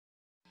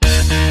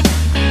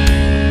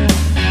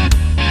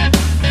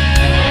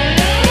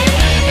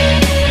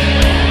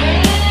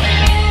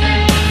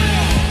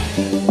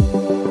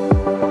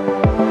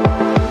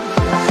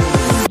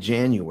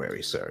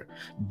sir.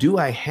 Do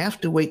I have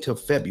to wait till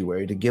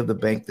February to give the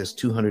bank this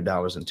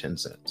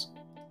 $200.10?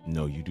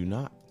 No, you do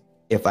not.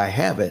 If I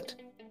have it,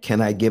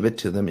 can I give it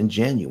to them in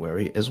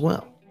January as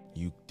well?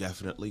 You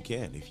definitely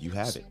can if you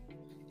have it.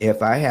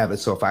 If I have it.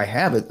 So if I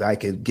have it, I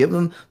could give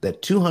them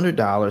that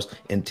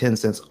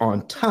 $200.10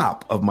 on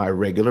top of my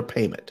regular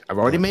payment. I've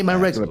already made my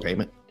regular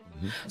payment.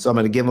 So I'm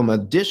going to give them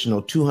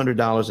additional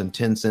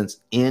 $200.10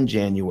 in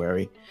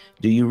January.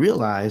 Do you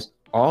realize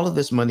all of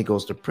this money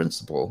goes to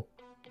principal,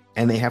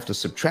 and they have to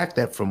subtract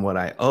that from what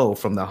I owe,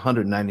 from the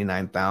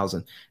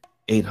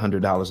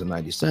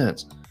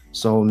 $199,800.90.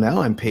 So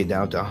now I'm paid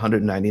down to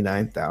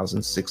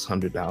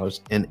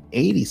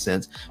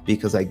 $199,600.80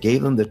 because I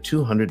gave them the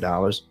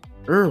 $200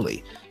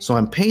 early. So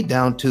I'm paid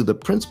down to the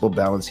principal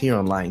balance here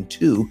on line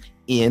 2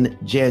 in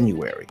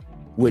January,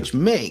 which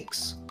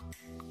makes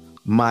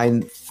my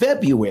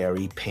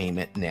February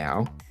payment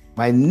now,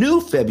 my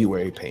new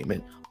February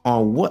payment,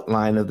 on what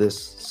line of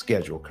this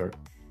schedule, Kurt?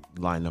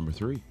 Line number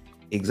 3.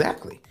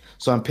 Exactly.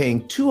 So I'm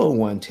paying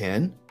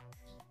 $201.10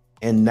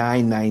 and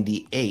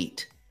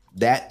 $998.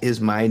 That is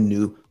my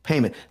new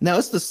payment. Now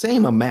it's the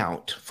same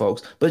amount,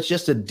 folks, but it's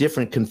just a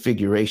different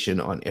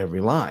configuration on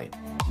every line.